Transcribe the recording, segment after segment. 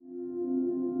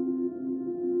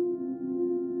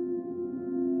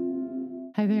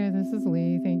Hi there, this is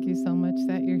Lee. Thank you so much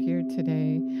that you're here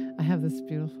today. I have this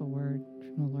beautiful word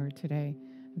from the Lord today.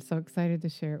 I'm so excited to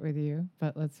share it with you,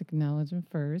 but let's acknowledge Him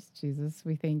first. Jesus,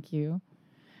 we thank you.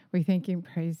 We thank you and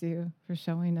praise you for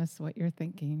showing us what you're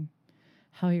thinking,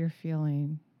 how you're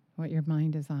feeling, what your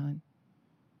mind is on.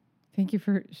 Thank you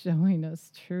for showing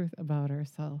us truth about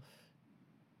ourselves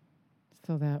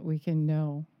so that we can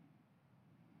know,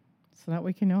 what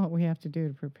we have to do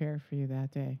to prepare for you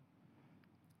that day.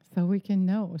 So we can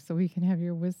know, so we can have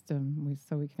your wisdom,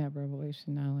 so we can have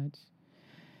revelation knowledge.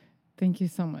 Thank you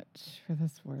so much for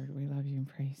this word. We love you and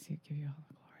praise you, give you all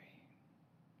the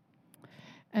glory.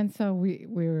 And so we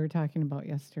were talking about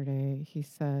yesterday, he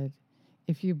said,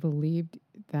 if you believed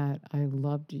that I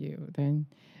loved you, then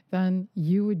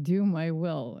you would do my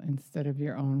will instead of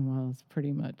your own will. It's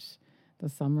pretty much the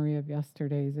summary of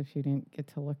yesterday's if you didn't get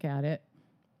to look at it.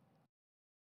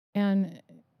 And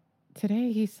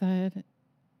today he said,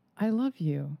 I love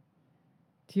you.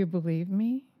 Do you believe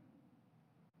me?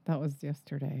 That was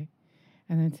yesterday.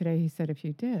 And then today he said, if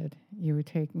you did, you would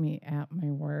take me at my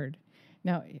word.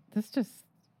 Now, this just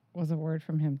was a word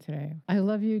from him today. I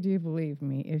love you. Do you believe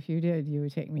me? If you did, you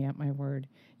would take me at my word.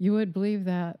 You would believe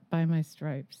that by my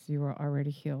stripes you were already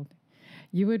healed.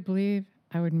 You would believe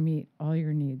I would meet all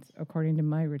your needs according to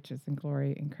my riches and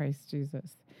glory in Christ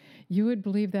Jesus. You would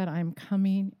believe that I'm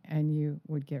coming and you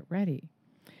would get ready.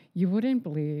 You wouldn't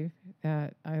believe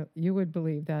that you would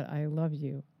believe that I love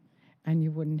you and you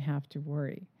wouldn't have to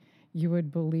worry. You would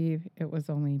believe it was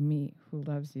only me who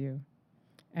loves you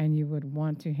and you would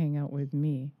want to hang out with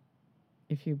me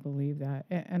if you believe that.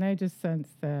 And I just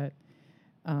sensed that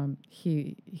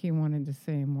he wanted to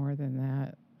say more than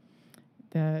that,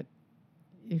 that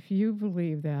if you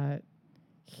believe that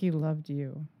he loved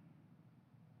you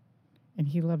and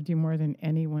he loved you more than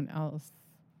anyone else,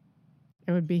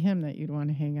 it would be him that you'd want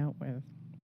to hang out with.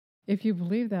 If you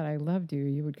believe that I loved you,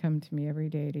 you would come to me every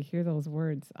day to hear those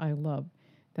words, I love,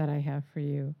 that I have for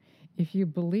you. If you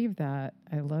believe that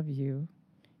I love you,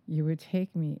 you would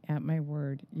take me at my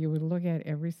word. You would look at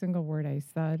every single word I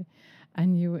said,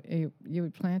 and you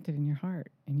would plant it in your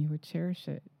heart, and you would cherish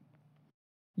it.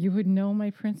 You would know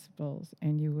my principles,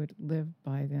 and you would live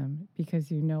by them because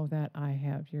you know that I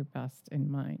have your best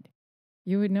in mind.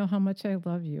 You would know how much I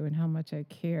love you and how much I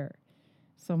care.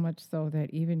 So much so that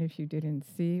even if you didn't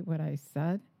see what I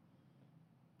said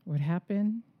would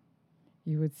happen,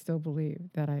 you would still believe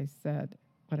that I said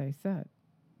what I said.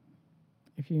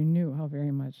 If you knew how very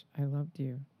much I loved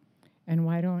you. And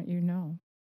why don't you know?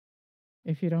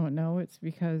 If you don't know, it's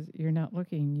because you're not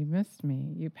looking. You missed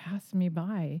me. You passed me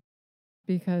by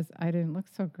because I didn't look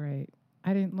so great.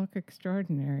 I didn't look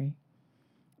extraordinary.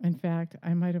 In fact,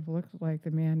 I might have looked like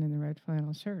the man in the red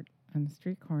flannel shirt on the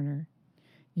street corner.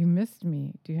 You missed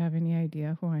me. Do you have any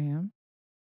idea who I am?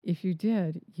 If you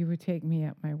did, you would take me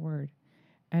at my word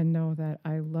and know that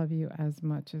I love you as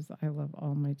much as I love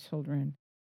all my children.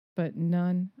 But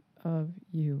none of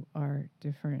you are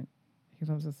different. He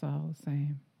loves us all the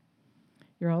same.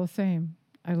 You're all the same.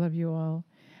 I love you all,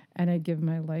 and I give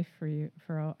my life for you.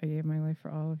 I gave my life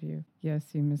for all of you. Yes,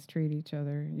 you mistreat each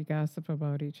other. You gossip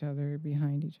about each other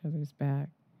behind each other's back.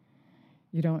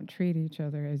 You don't treat each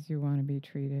other as you want to be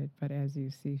treated, but as you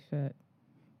see fit.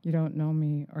 You don't know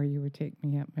me, or you would take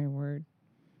me at my word.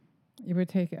 You would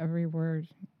take every word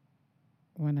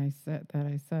when I said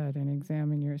and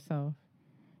examine yourself.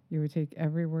 You would take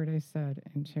every word I said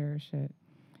and cherish it.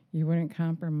 You wouldn't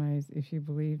compromise if you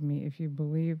believe me. If you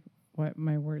believe what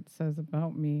my word says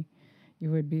about me,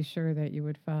 you would be sure that you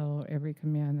would follow every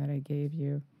command that I gave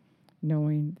you,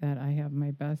 knowing that I have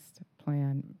my best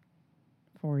plan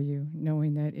for you,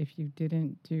 knowing that if you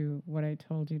didn't do what I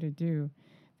told you to do,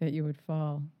 that you would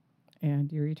fall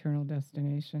and your eternal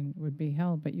destination would be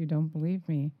hell. But you don't believe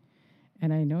me.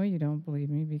 And I know you don't believe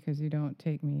me because you don't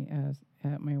take me as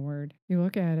at my word. You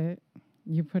look at it,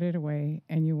 you put it away,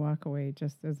 and you walk away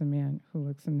just as a man who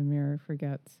looks in the mirror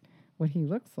forgets what he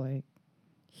looks like.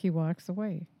 He walks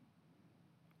away.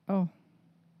 Oh,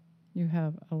 you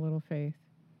have a little faith.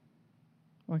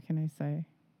 What can I say?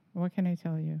 What can I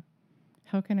tell you?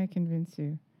 How can I convince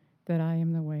you that I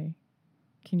am the way?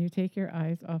 Can you take your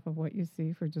eyes off of what you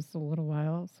see for just a little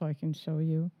while so I can show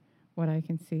you what I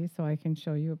can see, so I can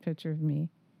show you a picture of me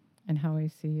and how I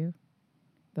see you?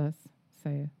 Thus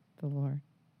saith the Lord.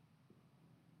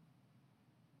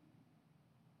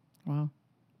 Wow.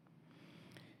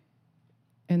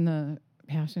 In the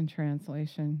Passion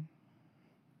Translation,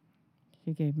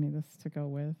 he gave me this to go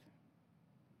with.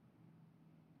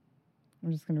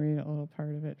 I'm just going to read a little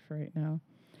part of it for right now.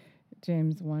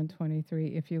 James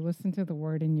 1:23. If you listen to the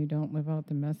word and you don't live out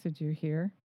the message you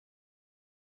hear,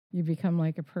 You become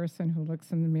like a person who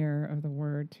looks in the mirror of the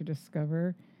Word to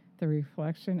discover the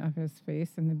reflection of His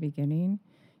face in the beginning.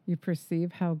 You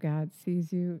perceive how God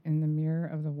sees you in the mirror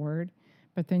of the Word,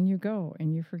 but then you go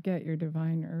and you forget your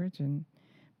divine origin.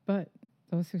 But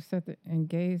those who sit and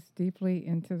gaze deeply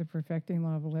into the perfecting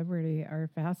law of liberty are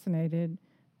fascinated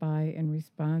by and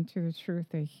respond to the truth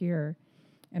they hear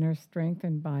and are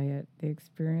strengthened by it. They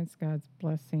experience God's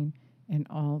blessing in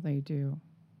all they do.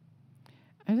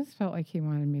 I just felt like He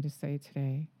wanted me to say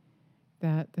today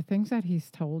that the things that He's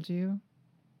told you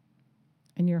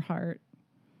in your heart,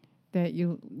 that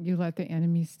you let the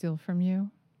enemy steal from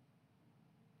you,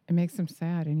 it makes Him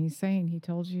sad. And He's saying He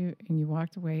told you and you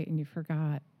walked away and you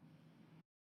forgot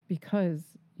because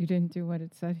you didn't do what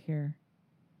it said here.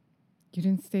 You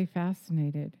didn't stay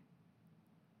fascinated.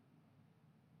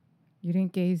 You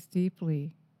didn't gaze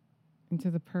deeply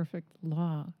into the perfect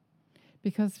law.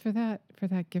 Because for that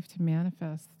gift to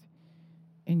manifest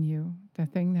in you, the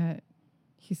thing that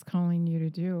He's calling you to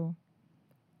do,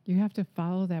 you have to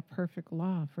follow that perfect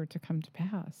law for it to come to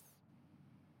pass.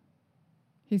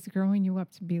 He's growing you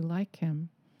up to be like Him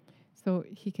so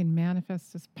He can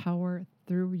manifest His power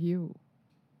through you.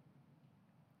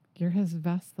 You're His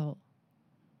vessel.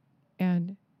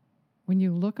 And when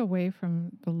you look away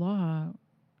from the law,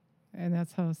 and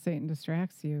that's how Satan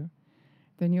distracts you,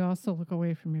 then you also look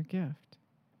away from your gift.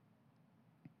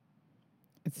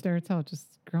 It starts out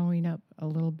just growing up a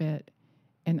little bit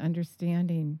and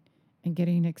understanding and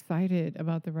getting excited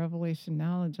about the revelation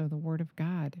knowledge of the Word of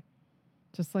God,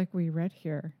 just like we read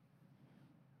here.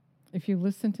 If you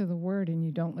listen to the Word and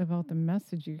you don't live out the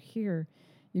message you hear,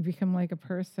 you become like a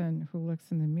person who looks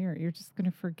in the mirror. You're just going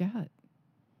to forget.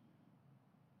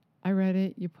 I read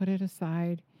it, you put it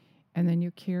aside, and then you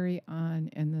carry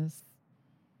on in this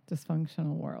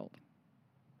dysfunctional world.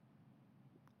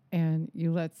 And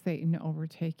you let Satan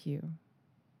overtake you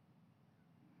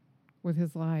with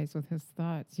his lies, with his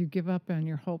thoughts. You give up on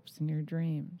your hopes and your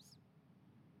dreams.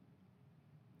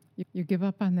 You give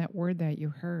up on that word that you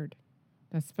heard,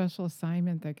 that special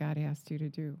assignment that God asked you to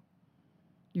do.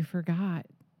 You forgot.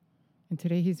 And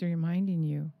today He's reminding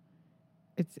you,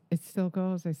 it still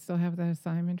goes. I still have that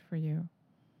assignment for you.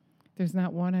 There's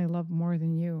not one I love more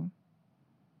than you.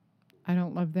 I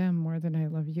don't love them more than I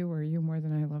love you, or you more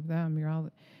than I love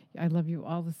them. I love you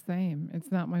all the same.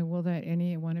 It's not my will that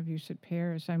any one of you should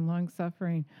perish. I'm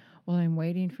long-suffering while I'm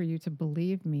waiting for you to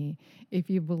believe me. If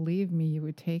you believe me, you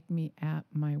would take me at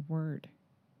my word.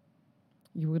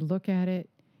 You would look at it,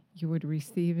 you would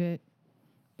receive it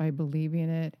by believing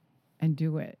it and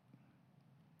do it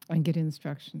and get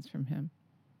instructions from Him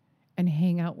and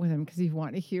hang out with Him because you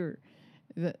want to hear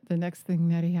the next thing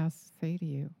that He has to say to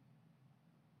you.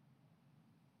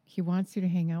 He wants you to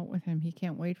hang out with Him. He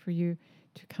can't wait for you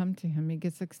to come to Him. He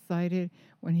gets excited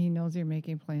when He knows you're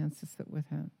making plans to sit with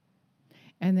Him.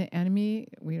 And the enemy,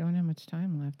 we don't have much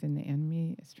time left, and the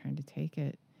enemy is trying to take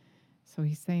it. So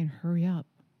he's saying, hurry up.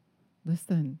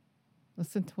 Listen.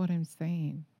 Listen to what I'm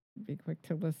saying. Be quick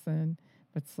to listen,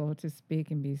 but slow to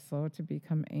speak, and be slow to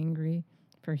become angry,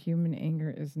 for human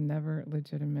anger is never a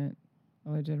legitimate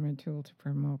tool to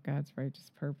promote God's righteous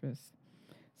purpose.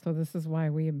 So this is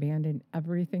why we abandon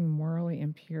everything morally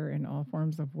impure and all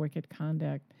forms of wicked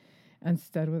conduct.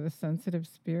 Instead, with a sensitive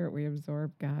spirit, we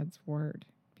absorb God's word.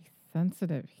 Be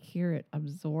sensitive, hear it,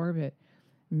 absorb it,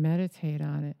 meditate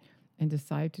on it, and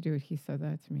decide to do it. He said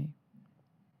that to me.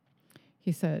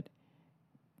 He said,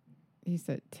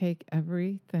 take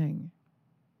everything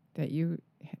that you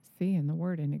see in the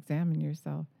word and examine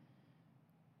yourself.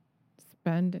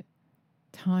 Spend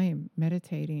time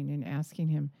meditating and asking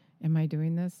Him, am I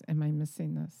doing this? Am I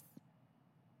missing this?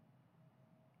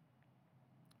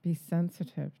 Be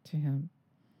sensitive to Him.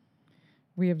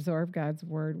 We absorb God's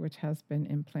word, which has been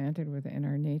implanted within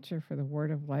our nature, for the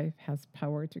word of life has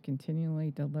power to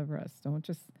continually deliver us. Don't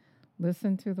just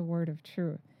listen to the word of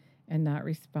truth and not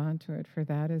respond to it, for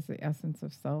that is the essence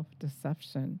of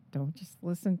self-deception. Don't just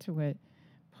listen to it,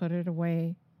 put it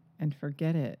away, and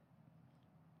forget it.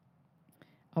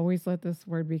 Always let this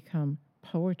word become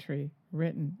poetry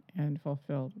written and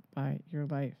fulfilled by your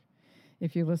life.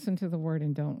 If you listen to the word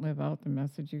and don't live out the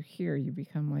message you hear, you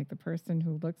become like the person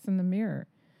who looks in the mirror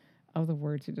of the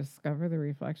word to discover the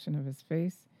reflection of His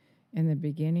face. In the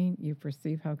beginning, you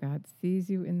perceive how God sees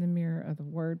you in the mirror of the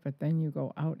word, but then you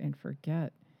go out and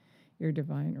forget your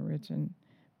divine origin.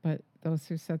 But those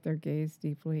who set their gaze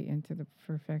deeply into the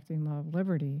perfecting law of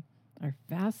liberty are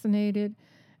fascinated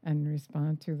and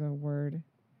respond to the word,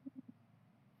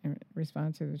 and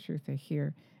respond to the truth they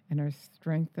hear, and are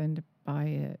strengthened by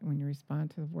it. When you respond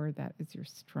to the word, that is your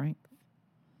strength.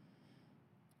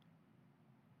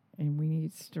 And we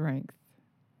need strength.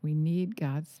 We need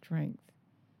God's strength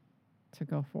to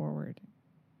go forward.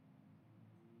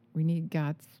 We need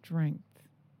God's strength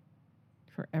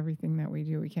for everything that we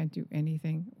do. We can't do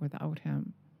anything without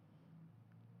Him.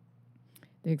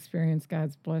 They experience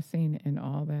God's blessing in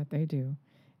all that they do.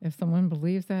 If someone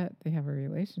believes that, they have a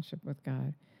relationship with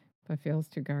God, but fails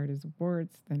to guard His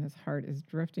words, then his heart is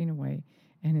drifting away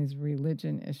and his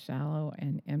religion is shallow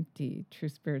and empty. True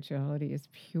spirituality is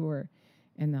pure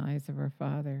in the eyes of our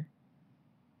Father.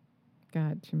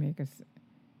 God, to make us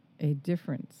a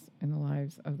difference in the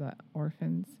lives of the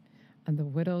orphans and the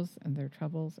widows and their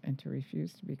troubles, and to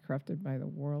refuse to be corrupted by the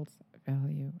world's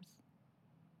values.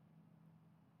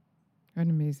 What an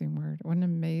amazing word. What an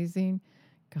amazing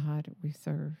God we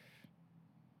serve.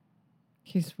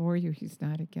 He's for you. He's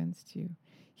not against you.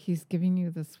 He's giving you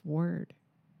this word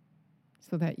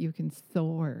so that you can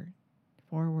soar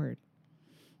forward,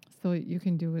 so you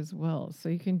can do His will, so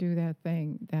you can do that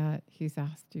thing that He's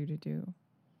asked you to do.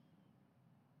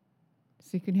 So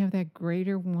you can have that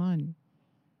greater one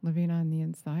living on the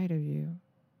inside of you.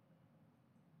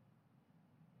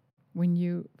 When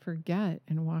you forget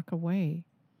and walk away,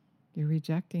 you're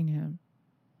rejecting Him.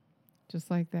 Just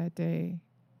like that day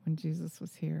when Jesus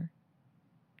was here,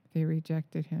 they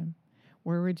rejected Him.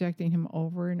 We're rejecting Him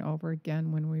over and over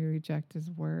again when we reject His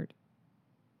word.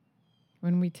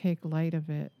 When we take light of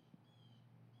it.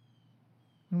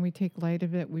 When we take light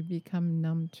of it, we become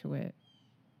numb to it.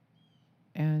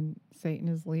 And Satan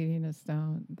is leading us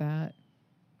down that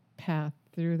path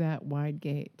through that wide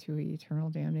gate to eternal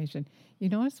damnation. You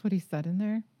notice what he said in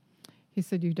there? He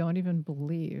said, you don't even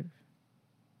believe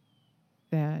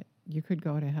that you could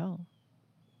go to hell.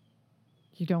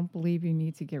 You don't believe you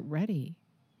need to get ready.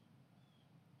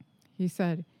 He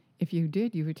said, if you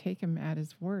did, you would take Him at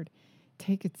His word.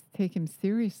 Take Him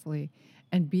seriously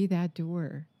and be that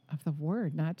doer of the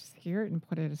word, not just hear it and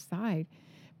put it aside.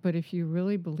 But if you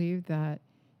really believe that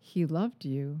He loved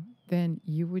you, then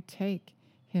you would take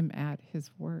Him at His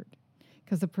word.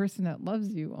 Because a person that loves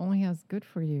you only has good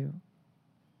for you.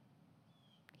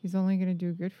 He's only going to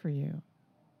do good for you.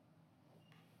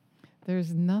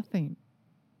 There's nothing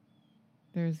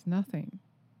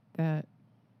that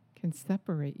can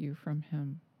separate you from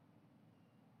Him.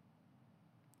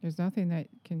 There's nothing that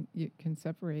can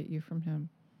separate you from Him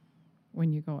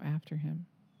when you go after Him.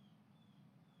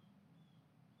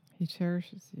 He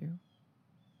cherishes you.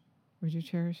 Would you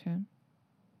cherish Him?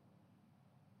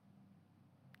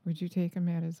 Would you take Him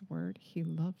at His word? He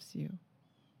loves you.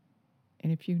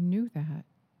 And if you knew that,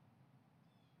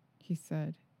 He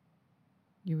said,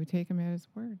 you would take Him at His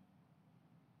word.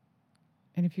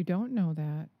 And if you don't know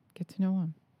that, get to know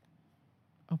Him.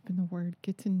 Open the word,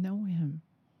 get to know Him.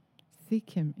 Seek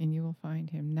Him and you will find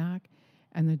Him. Knock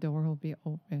and the door will be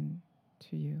open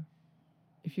to you.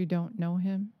 If you don't know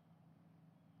Him,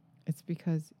 it's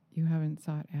because you haven't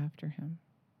sought after Him.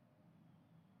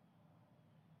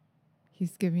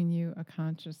 He's giving you a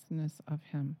consciousness of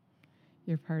Him.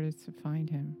 Your part is to find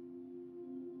Him.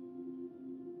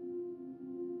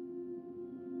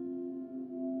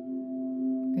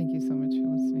 Thank you so much for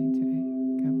listening today.